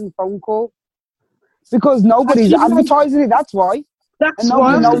one phone call because nobody's Actually, advertising it. That's why. that's and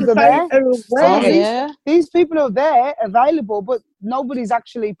why I nobody was knows gonna they're say, there. aware. So yeah. these people are there, available, but nobody's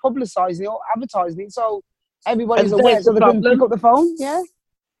actually publicising it or advertising it. So everybody's And aware, there's so the they can problem. pick up the phone. Yeah,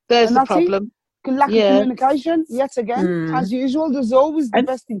 There's and the that's it. problem. lack of Yeah. communication yet again. Mm. As usual, there's always the And-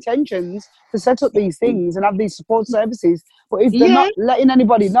 best intentions to set up these things and have these support services. But if they're Yeah. not letting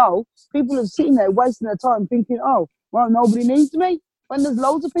anybody know, people are sitting there wasting their time thinking, oh, well, nobody needs me. When there's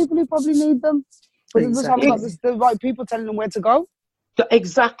loads of people who probably need them. But they just haven't got the right people telling them where to go.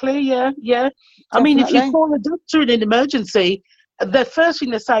 Exactly, yeah, yeah. I mean, if you Definitely. call a doctor in an emergency, the first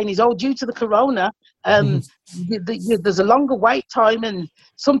thing they're saying is, oh, due to the corona, there's a longer wait time and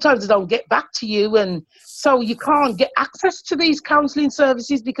sometimes they don't get back to you. And so you can't get access to these counselling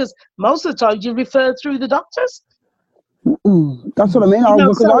services because most of the time you refer through the doctors. That's what I mean. You know,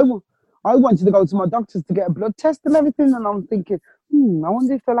 Because I wanted to go to my doctors to get a blood test and everything, and I'm thinking, I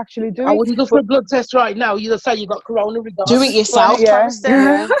wonder if they'll actually do I it. wouldn't go for a blood test right now. You'll say you got corona regardless. Do it yourself, Well, yeah. Travis.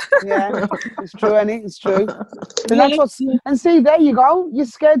 Yeah, it's true, Annie. It's true. And Yeah. that's what's. And see, there you go. You're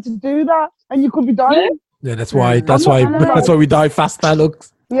scared to do that, and you could be dying. Yeah, that's why. Mm. That's I'm why. not- I'm not- That's why we die faster. Look.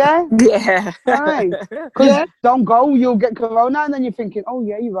 Yeah, Yeah. right. Because Yeah. don't go, you'll get corona, and then you're thinking, oh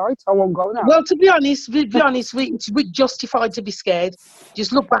yeah, you're right. I won't go now. Well, to be honest, we're justified to be scared.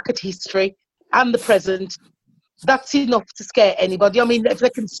 Just look back at history and the present. That's enough to scare anybody. I mean, if they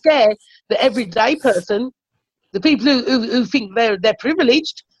can scare the everyday person, The people who think they're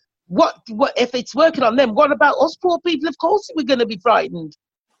privileged. What if it's working on them? What about us poor people? Of course we're going to be frightened.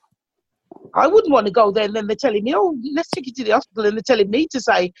 I wouldn't want to go there and then they're telling me, oh, let's take you to the hospital, and they're telling me to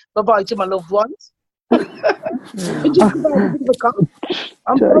say bye-bye to my loved ones. And just about a bit of a cough.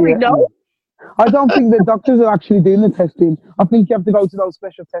 I'm sorry, no. I don't think the doctors are actually doing the testing. I think you have to go to those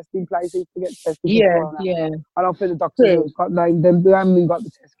special testing places to get tested. Yeah. I don't think the doctors have got they haven't even got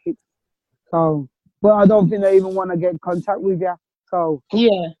the test kit. So, but I don't think they even want to get in contact with you. So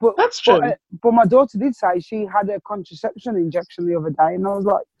yeah, but that's true. But my daughter did say she had a contraception injection the other day, and I was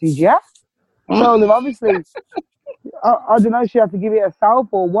like, "Did you?" So they've obviously, I don't know if she had to give it herself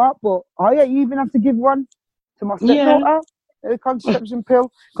or what, but I even have to give one to my stepdaughter, a contraception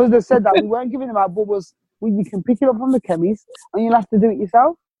pill, because they said that we weren't giving them out, but you can pick it up from the chemist and you'll have to do it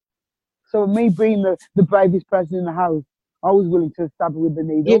yourself. So me being the bravest person in the house, I was willing to stab her with the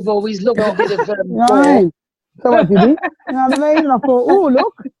needle. You've always looked a bit of So I did it. You know what I mean? And I thought, oh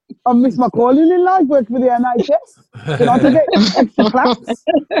look, I missed my calling in life, working for the NHS. You know, to get extra claps.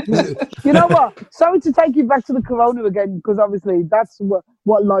 You know what? Sorry to take you back to the corona again, because obviously that's what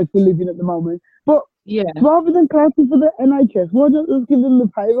life we're living at the moment. But rather than clapping for the NHS, why don't you just give them the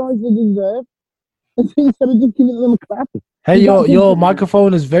pay rise they deserve instead of just giving them a clap? Hey, your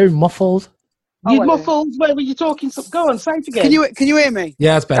microphone is very muffled. You're muffled. Where were you talking? So go on, say it again. Can you hear me?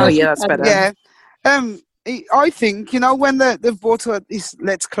 Yeah, it's better. Oh yeah, that's better. Yeah. I think, when they've brought this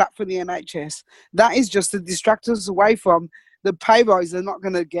Let's Clap for the NHS, that is just to distract us away from the pay rise they're not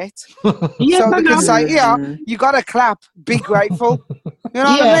going to get. So they can say, you got to clap, be grateful. You know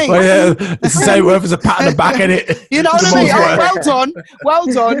what I mean? Well, it's the same word as a pat on the back, innit? You know what I mean? Oh, well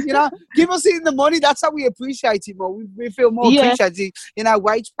done. Give us in the money. That's how we appreciate it more. We feel more appreciated in our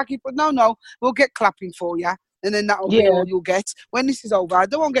wage packet. But no, we'll get clapping for you. And then that'll be all you'll get. When this is over,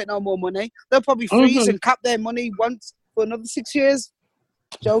 they won't get no more money. They'll probably freeze and cap their money once for another 6 years.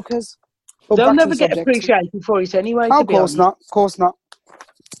 Jokers. They'll never get appreciated for it anyway. Of course not. Of course not.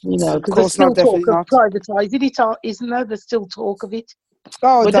 Because there's still talk of privatising it, isn't there? There's still talk of it.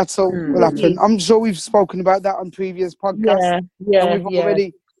 Oh, that's all will happen. I'm sure we've spoken about that on previous podcasts.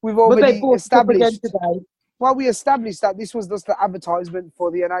 We've already established. Well, we established that this was just the advertisement for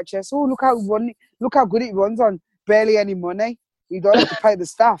the NHS. Oh, look how good it runs on barely any money. You don't have to pay the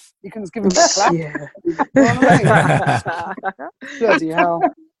staff. You can just give them a clap. Yeah. You know what I mean? Bloody hell.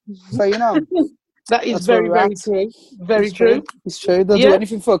 So, that is very, very true. Very true. It's true. They'll do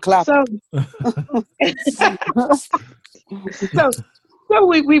anything for a clap. So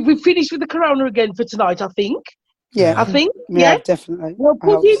we finished with the corona again for tonight, I think. Yeah. I think. Yeah, definitely.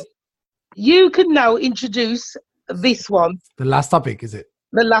 Well, you can now introduce this one. The last topic, is it?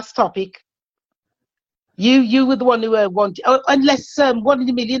 The last topic. You were the one who wanted, unless One in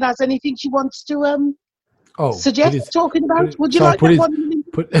a Million has anything she wants to suggest talking about. Would you like that One in a Million?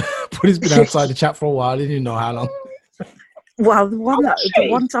 Putty's been outside the chat for a while. I didn't even know how long. Well, the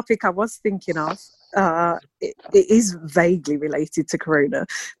one topic I was thinking of, it is vaguely related to corona,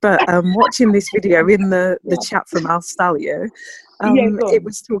 but watching this video in the chat from Al Stalio, it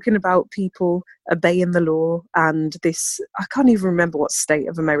was talking about people obeying the law, and this, I can't even remember what state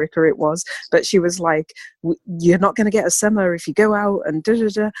of America it was, but she was like, you're not going to get a summer if you go out and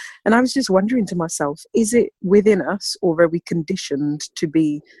da-da-da. And I was just wondering to myself, is it within us, or are we conditioned to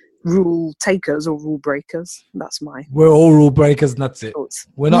be rule takers or rule breakers? We're all rule breakers, and that's it.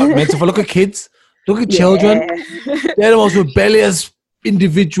 We're not meant to. Look at kids, look at children. They're the most rebellious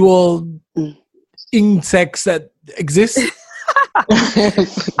individual insects that exist.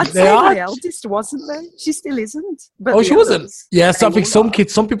 I'd say my eldest wasn't there. She still isn't. But she wasn't. Yes, I think some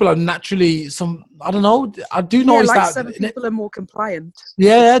people are naturally. I don't know. I do know that some people are more compliant.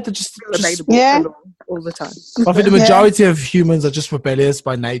 Yeah, they're just all the time. I think the majority of humans are just rebellious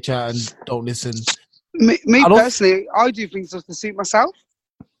by nature and don't listen. Me personally, I do things just to suit myself.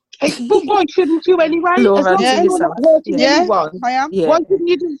 But why shouldn't you anyway? Laura, as long as you're not hurting anyone. I am. Why shouldn't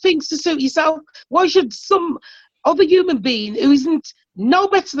you do things to suit yourself? Why should some other human being who isn't no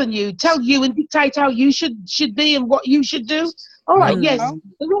better than you tell you and dictate how you should be and what you should do? All right, yes,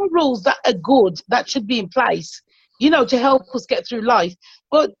 there are rules that are good that should be in place, to help us get through life.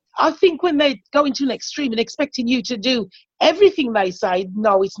 But I think when they go into an extreme and expecting you to do everything they say,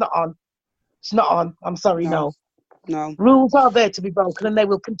 no, it's not on. It's not on. I'm sorry, no. Rules are there to be broken, and they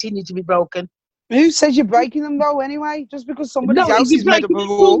will continue to be broken. Who says you're breaking them though? Anyway, just because somebody else has made up a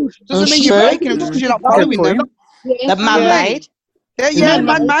rule doesn't mean you're breaking them just because you're not following them. The man-made.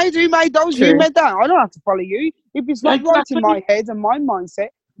 Man-made. Who made those? Who made that? I don't have to follow you. If it's not right in my head and my mindset,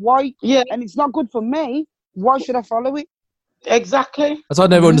 why? Yeah. And it's not good for me. Why should I follow it? Exactly. That's what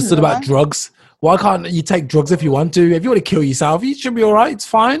I never understood about drugs. Why can't you take drugs if you want to? If you want to kill yourself, you should be all right. It's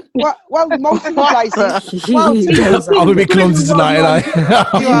fine. Well, most of the places. Well, I'm gonna be clumsy tonight, and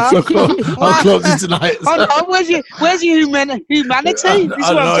You are? I'm clumsy tonight. Oh, where's your humanity? This is what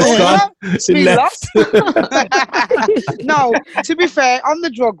I'm talking about. It's Be left. No, to be fair, on the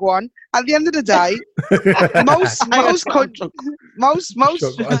drug one, at the end of the day,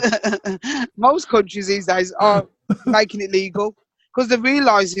 most countries these days are making it legal because they're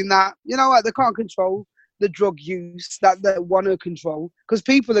realizing that they can't control the drug use that they want to control because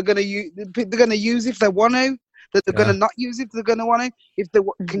people are going to use. They're going to use if they want to. That they're going to not use if they're going to want to. If they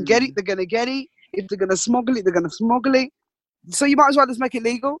can get it, they're going to get it. If they're going to smuggle it, they're going to smuggle it. So you might as well just make it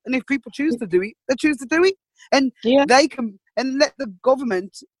legal. And if people choose to do it, they choose to do it. And they can and let the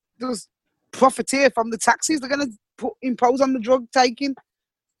government just profiteer from the taxes they're going to impose on the drug taking.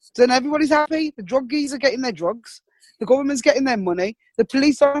 So then everybody's happy. The druggies are getting their drugs. The government's getting their money. The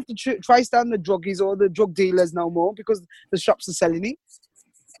police don't have to trace down the druggies or the drug dealers no more because the shops are selling it.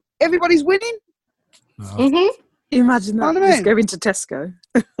 Everybody's winning. Mm-hmm. Imagine that. Just go into Tesco.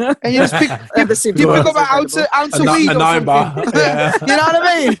 And you just pick up an ounce of weed or something. Yeah. You know what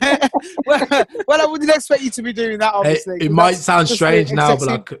I mean? well, I wouldn't expect you to be doing that, obviously. It might sound strange now,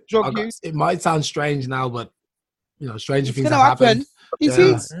 but drug use. It might sound strange now, but stranger things have have happened. It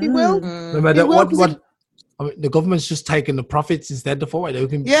is. It will. Remember what? I mean, the government's just taking the profits instead. The way they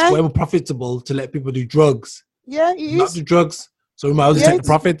can it's way more profitable to let people do drugs. Yeah, it is. Not do drugs. So we might as well take the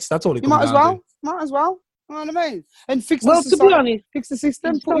profits. That's all it comes down to. Might as well. You know what I mean? And fix the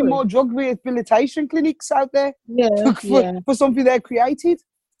system, putting more drug rehabilitation clinics out there for something they created.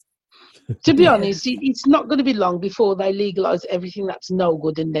 To be honest, it's not going to be long before they legalise everything that's no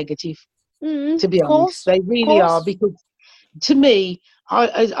good and negative. To be honest, they really are. Because to me,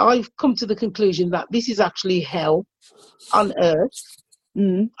 I've come to the conclusion that this is actually hell on earth.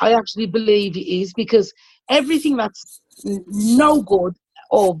 I actually believe it is because everything that's no good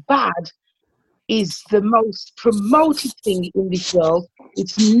or bad is the most promoted thing in this world.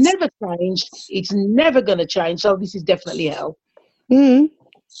 It's never changed. It's never going to change. So this is definitely hell. And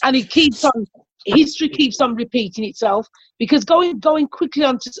it keeps on. History keeps on repeating itself because going quickly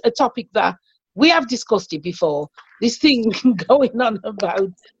on to a topic that we have discussed it before. This thing going on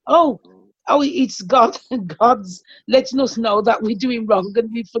about it's God and God's letting us know that we're doing wrong and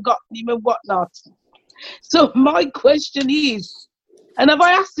we've forgotten Him and whatnot. So my question is. And have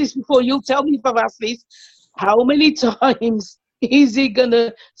I asked this before? You'll tell me if I've asked this. How many times is he going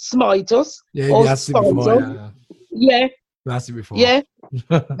to smite us? Yeah, he asked it before. Yeah. He asked it before. Yeah.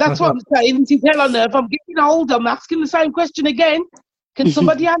 That's what I'm saying. This is hell on earth. I'm getting old. I'm asking the same question again. Can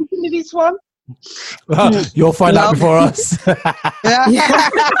somebody answer me this one? Well, you'll find out before us. You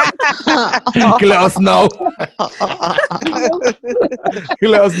can let us know. You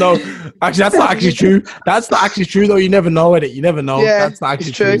let us know. Actually, that's not actually true. That's not actually true, though. You never know it. You never know. Yeah, that's not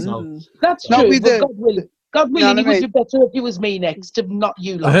actually true. So. That's true. God willing, it would be better if it was me next, not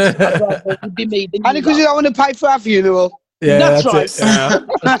you. Lot. It would be me. And because you don't want to pay for our funeral. Yeah, that's right.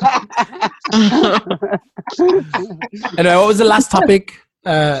 Anyway, what was the last topic?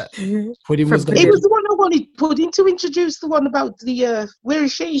 Pudding was the one I wanted Pudding to introduce. The one about the where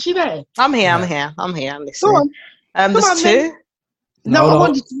is she? Is she there? I'm here. I'm listening. There's two. No, I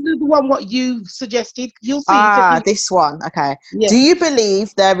wanted to do the one what you suggested. You'll see. This one. Okay. Yeah. Do you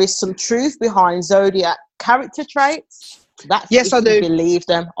believe there is some truth behind zodiac character traits? Yes, I do believe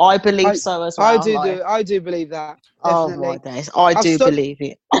them. I believe so as well. I do believe that. Definitely. Oh my days! I do believe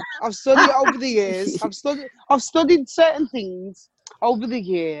it. I've studied it over the years. I've studied certain things over the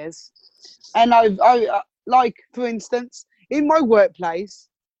years, and I like, for instance, in my workplace,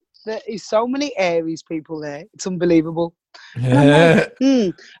 there is so many Aries people there. It's unbelievable. Yeah.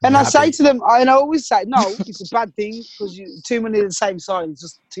 And I say to them, and I always say, no, it's a bad thing because too many of the same sign is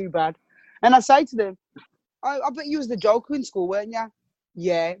just too bad. And I say to them, I bet you was the Joker in school, weren't you?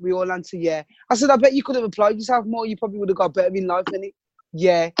 Yeah, we all answer yeah. I said, I bet you could have applied yourself more. You probably would have got better in life, innit?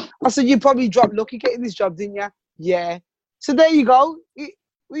 Yeah. I said, you probably dropped lucky getting this job, didn't you? Yeah. So there you go.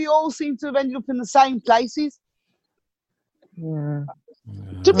 We all seem to have ended up in the same places. Yeah.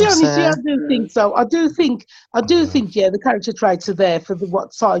 To be honest, I do think so. I do think, the character traits are there for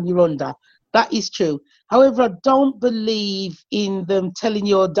what sign you're under. That is true. However, I don't believe in them telling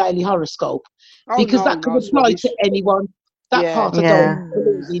your daily horoscope because that could apply to anyone. That part I don't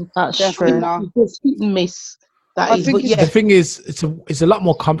believe in. That's true. Just hit and miss. The thing is, it's a lot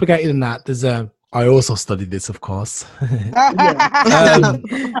more complicated than that. There's I also studied this, of course. You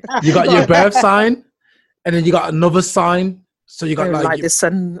got your birth sign, and then you got another sign. So you got like the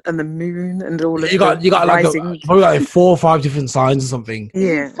sun and the moon and all of you got like rising. probably like 4 or 5 different signs or something.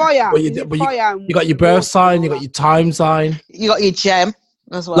 Yeah. Fire. But Is it fire and you got your birth sign, you got your time sign. You got your gem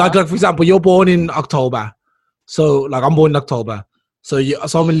as well. Like for example, you're born in October, so like I'm born in October, so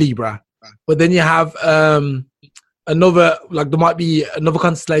I'm a Libra. But then you have another, like there might be another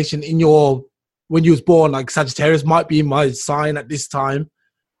constellation in your when you was born, like Sagittarius might be my sign at this time.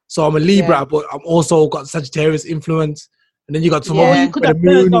 So I'm a Libra, but I'm also got Sagittarius influence. And then you got some Or you could have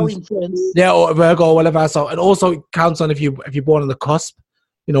Virgo influence. Yeah, or Virgo or whatever. So and also it counts on if you're born on the cusp,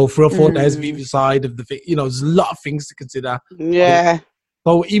 3 or 4 days of either side of the there's a lot of things to consider. Yeah.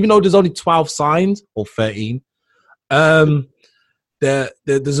 So even though there's only 12 signs or 13, there's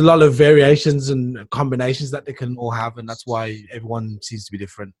a lot of variations and combinations that they can all have, and that's why everyone seems to be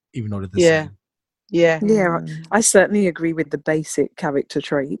different, even though they're the same. Yeah. I certainly agree with the basic character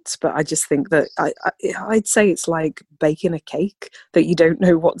traits, but I just think that I'd say it's like baking a cake, that you don't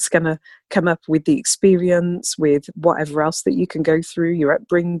know what's going to come up with the experience, with whatever else that you can go through, your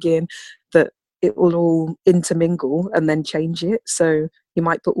upbringing, that it will all intermingle and then change it. So you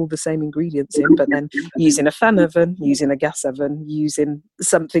might put all the same ingredients in, but then using a fan oven, using a gas oven, using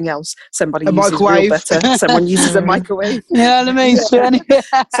something else. Somebody uses real butter, someone uses a microwave. You know what I mean? So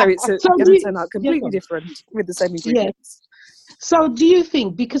it's going to turn out completely different with the same ingredients. So do you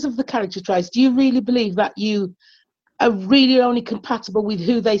think, because of the character traits, do you really believe that you are really only compatible with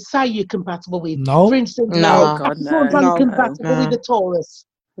who they say you're compatible with? No. For instance, No. Capricorn's only compatible with a Taurus.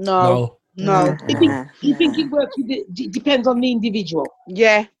 No. You think it works with it depends on the individual?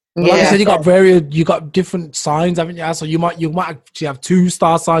 Yeah. But like I said, you got different signs, haven't you? So you might actually have 2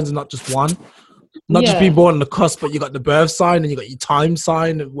 star signs and not just one. Not just being born on the cusp, but you got the birth sign and you got your time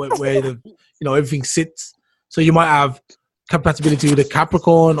sign where the everything sits. So you might have compatibility with a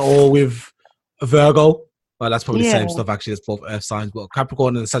Capricorn or with a Virgo. Well, that's probably the same stuff actually. It's both earth signs, but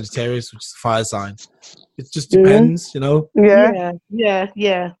Capricorn and Sagittarius, which is a fire sign. It just depends, Yeah.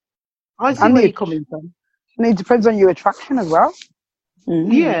 I see where you're coming from. And it depends on your attraction as well.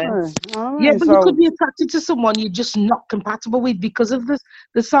 Yeah, but you could be attracted to someone you're just not compatible with because of the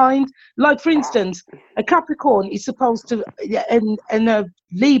signs. Like, for instance, a Capricorn is supposed to, and a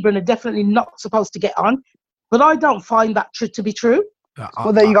Libra are definitely not supposed to get on. But I don't find that to be true.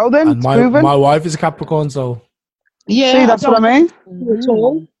 Well, there you go then. And my wife is a Capricorn, so... Yeah, see, that's what I mean. At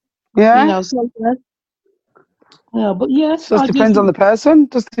all. Yeah. Yeah, but yeah. Just depends on the person.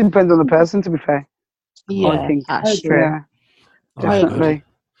 Just depends on the person, to be fair. Yeah, I think that's true. Yeah, definitely.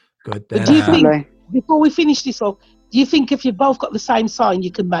 Good. But do you think, before we finish this off, do you think if you've both got the same sign,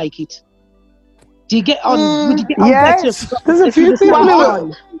 you can make it? Do you get on? Would you get on better? There's a few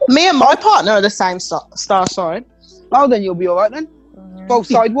people. Me and my partner are the same star sign. Oh, then you'll be all right then. Both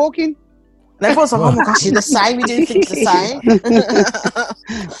side walking. And everyone's like, oh my gosh, you're the same. We do things the same.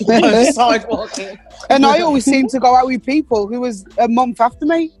 Both side walking. And I always seem to go out with people who was a month after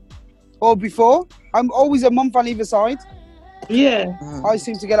me or before. I'm always a month on either side. Yeah. I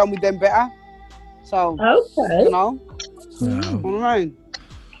seem to get on with them better. So, okay. All right.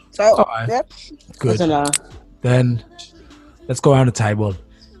 So, yep. Good. Then let's go around the table.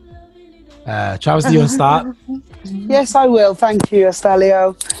 Travis, do you want to start? Yes, I will. Thank you,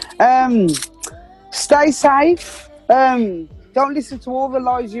 Estelio. Stay safe. Don't listen to all the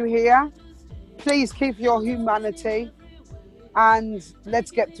lies you hear. Please keep your humanity. And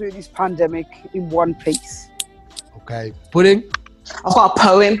let's get through this pandemic in one piece. Okay. Pudding? I've got a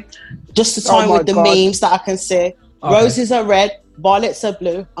poem. Just to time with the memes that I can see. Okay. Roses are red, violets are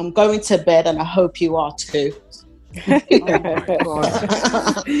blue. I'm going to bed and I hope you are too.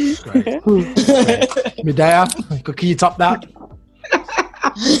 Medea, can you top that?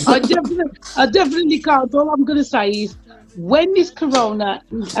 I definitely can't. All I'm going to say is, when this corona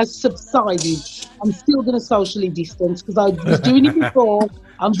has subsided, I'm still going to socially distance because I was doing it before,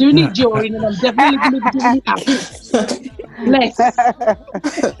 I'm doing it during, and I'm definitely going to be doing it after. Less.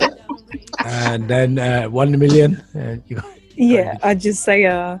 And then 1 million. I'd just say,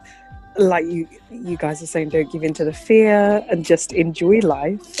 like you guys are saying, don't give in to the fear and just enjoy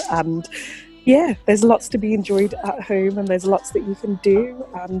life. And yeah, there's lots to be enjoyed at home and there's lots that you can do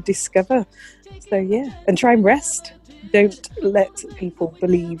and discover. So yeah, and try and rest. Don't let people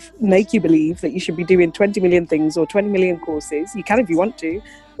make you believe that you should be doing 20 million things or 20 million courses. You can if you want to,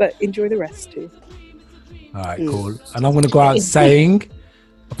 but enjoy the rest too. All right, cool. And I'm going to go out saying,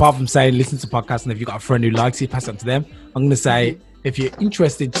 apart from saying listen to podcasts, and if you've got a friend who likes it, pass it on to them. I'm going to say, if you're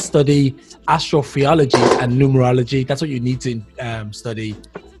interested, study astrophysiology and numerology. That's what you need to study.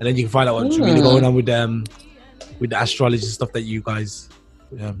 And then you can find out what's really going on with the astrology stuff that you guys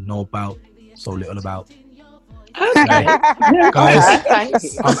know about so little about. Okay. Guys,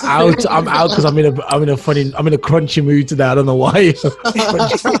 Thanks. I'm out because I'm in a crunchy mood today. I don't know why. See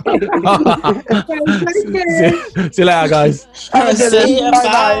you later, guys. See you.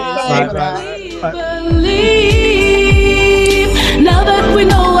 Bye. Bye. Believe now that we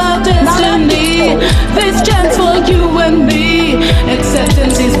know our destiny. This chance for you and me.